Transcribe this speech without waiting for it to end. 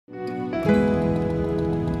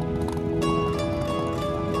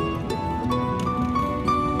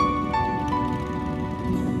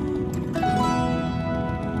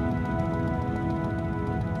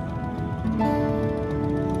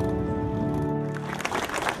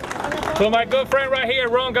to my good friend right here,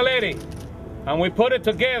 Ron Galetti. And we put it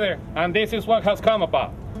together, and this is what has come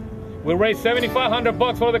about. We raised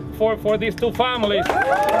 $7,500 for these two families. And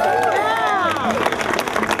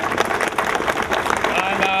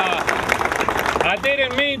I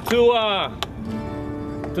didn't mean to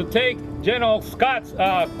take General Scott's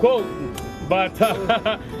quote, but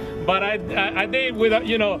but I did with,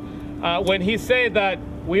 you know, when he said that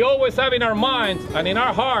we always have in our minds and in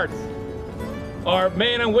our hearts are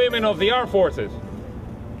men and women of the armed forces.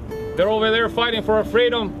 They're over there fighting for our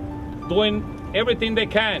freedom, doing everything they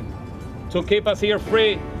can to keep us here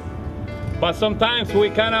free. But sometimes we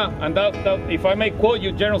kind of, and if I may quote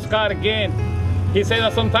you, General Scott again, he said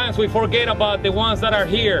that sometimes we forget about the ones that are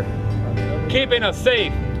here, keeping us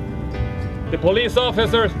safe. The police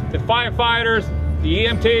officers, the firefighters, the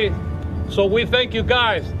EMTs. So we thank you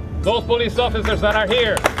guys, those police officers that are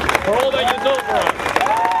here, for all that you do for us.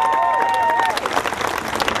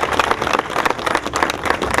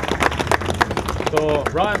 So,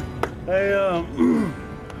 Ron? Hey,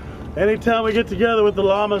 anytime we get together with the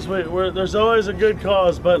llamas, there's always a good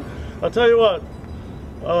cause. But I'll tell you what,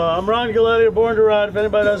 I'm Ron Galetti, Born to Ride, if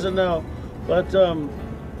anybody doesn't know. But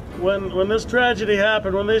when this tragedy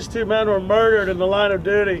happened, when these two men were murdered in the line of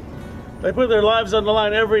duty, they put their lives on the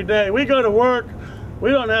line every day. We go to work,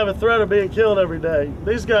 we don't have a threat of being killed every day.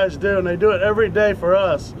 These guys do, and they do it every day for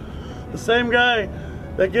us. The same guy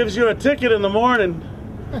that gives you a ticket in the morning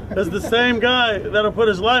is the same guy that'll put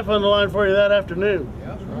his life on the line for you that afternoon.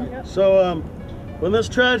 So when this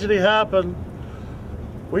tragedy happened,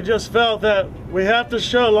 we just felt that we have to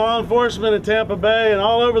show law enforcement in Tampa Bay and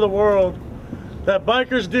all over the world that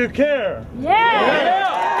bikers do care. Yeah!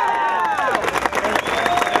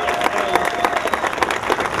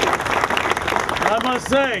 I must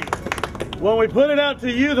say, when we put it out to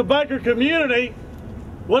you, the biker community,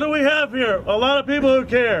 what do we have here? A lot of people who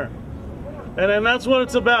care. And that's what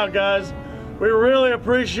it's about, guys. We really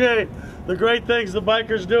appreciate the great things the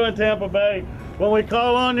bikers do in Tampa Bay. When we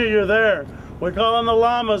call on you, you're there. We call on the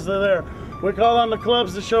llamas, they're there. We call on the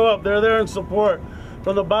clubs to show up, they're there in support.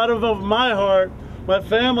 From the bottom of my heart, my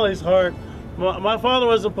family's heart, my father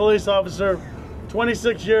was a police officer,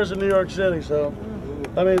 26 years in New York City, so,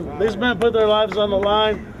 I mean, these men put their lives on the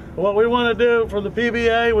line. What we want to do from the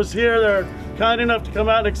PBA was here, they're kind enough to come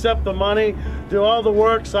out and accept the money, do all the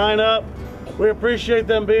work, sign up. We appreciate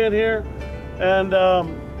them being here, and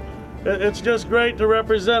it's just great to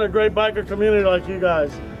represent a great biker community like you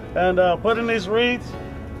guys. And putting these wreaths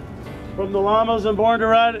from the llamas and Born to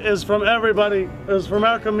Ride is from everybody, is from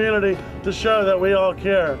our community to show that we all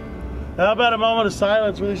care. How about a moment of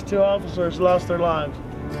silence when these two officers lost their lives?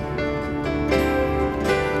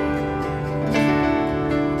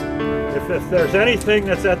 If there's anything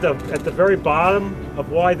that's at the very bottom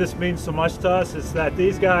of why this means so much to us, is that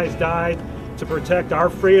these guys died to protect our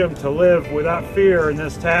freedom to live without fear in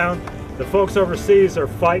this town. The folks overseas are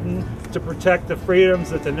fighting to protect the freedoms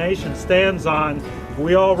that the nation stands on.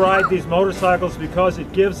 We all ride these motorcycles because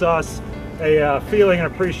it gives us a feeling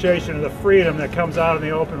and appreciation of the freedom that comes out on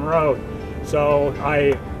the open road. So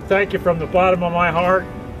I thank you from the bottom of my heart,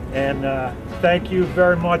 and thank you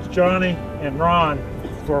very much, Johnny and Ron,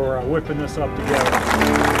 for whipping this up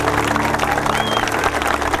together.